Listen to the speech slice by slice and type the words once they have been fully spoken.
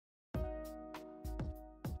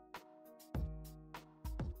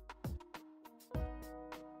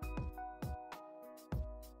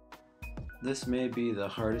This may be the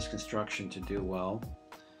hardest construction to do well.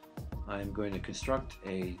 I'm going to construct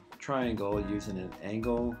a triangle using an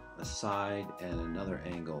angle, a side, and another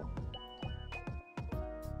angle.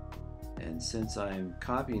 And since I'm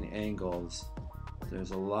copying angles, there's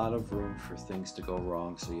a lot of room for things to go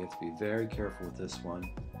wrong, so you have to be very careful with this one.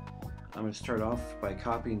 I'm going to start off by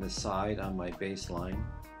copying the side on my baseline.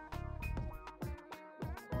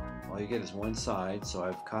 All you get is one side, so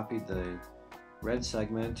I've copied the red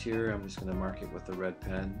segment here. I'm just going to mark it with the red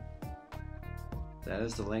pen. That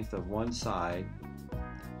is the length of one side.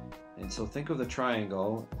 And so think of the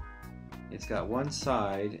triangle. It's got one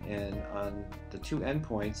side, and on the two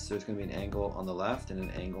endpoints there's going to be an angle on the left and an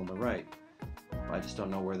angle on the right. I just don't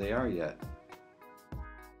know where they are yet.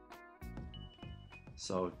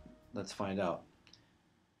 So let's find out.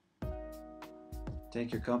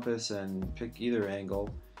 Take your compass and pick either angle.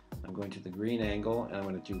 I'm going to the green angle, and I'm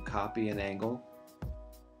going to do copy an angle.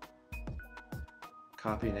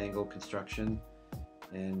 Copy an angle construction,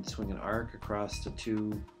 and swing an arc across the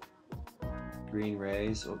two green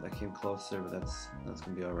rays. Oh, that came close there, but that's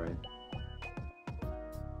going to be alright.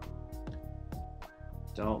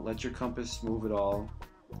 Don't let your compass move at all.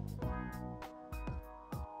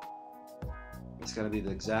 It's got to be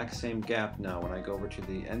the exact same gap now. When I go over to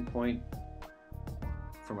the end point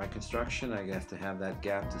for my construction, I have to have that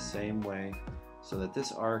gap the same way so that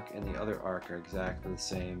this arc and the other arc are exactly the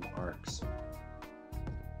same arcs.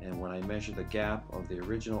 And when I measure the gap of the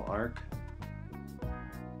original arc,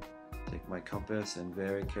 take my compass and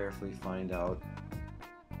very carefully find out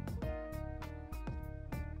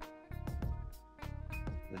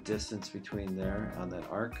the distance between there on that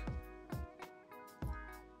arc.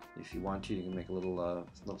 If you want to, you can make a little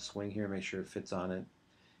swing here, make sure it fits on it.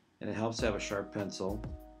 And it helps to have a sharp pencil.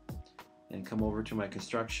 And come over to my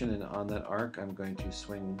construction, and on that arc I'm going to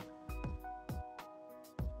swing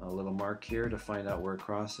a little mark here to find out where it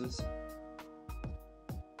crosses.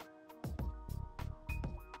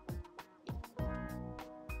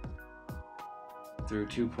 Through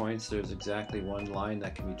 2 points there's exactly one line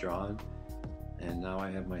that can be drawn, and now I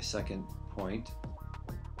have my second point,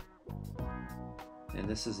 and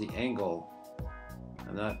this is the angle.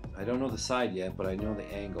 I don't know the side yet, but I know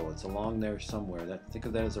the angle. It's along there somewhere. Think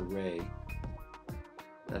of that as a ray.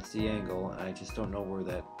 That's the angle. I just don't know where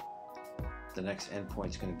the next endpoint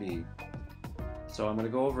is going to be. So I'm going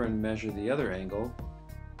to go over and measure the other angle.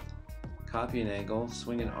 Copy an angle,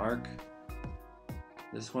 swing an arc.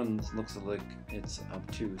 This one looks like it's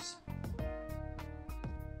obtuse,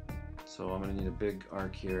 so I'm going to need a big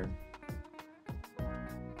arc here.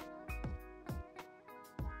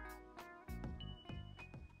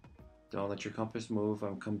 Don't let your compass move.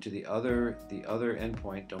 I'm coming to the other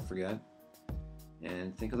endpoint, don't forget.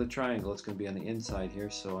 And think of the triangle. It's going to be on the inside here,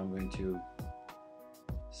 so I'm going to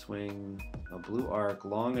swing a blue arc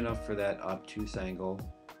long enough for that obtuse angle,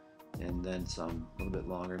 and then some, a little bit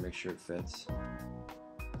longer, make sure it fits.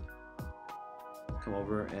 Come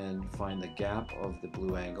over and find the gap of the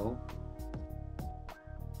blue angle.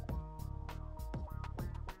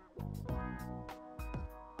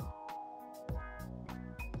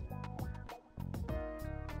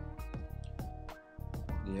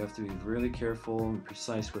 You have to be really careful and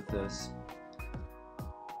precise with this.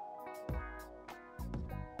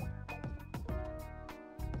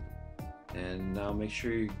 And now make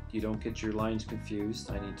sure you don't get your lines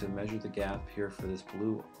confused. I need to measure the gap here for this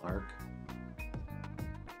blue arc.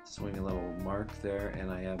 Swing a little mark there,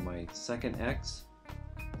 and I have my second X.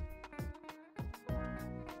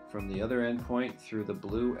 From the other endpoint through the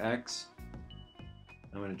blue X,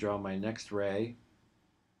 I'm going to draw my next ray.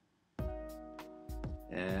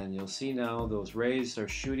 And you'll see now those rays are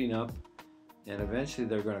shooting up, and eventually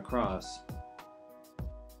they're going to cross.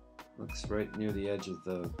 Looks right near the edge of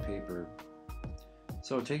the paper.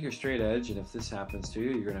 So take your straight edge, and if this happens to you,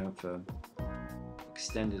 you're going to have to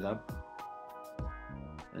extend it up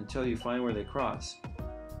until you find where they cross.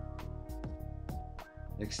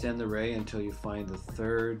 Extend the ray until you find the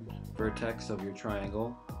third vertex of your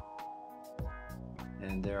triangle.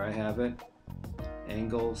 And there I have it.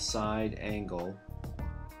 Angle, side, angle.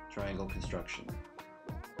 Triangle construction.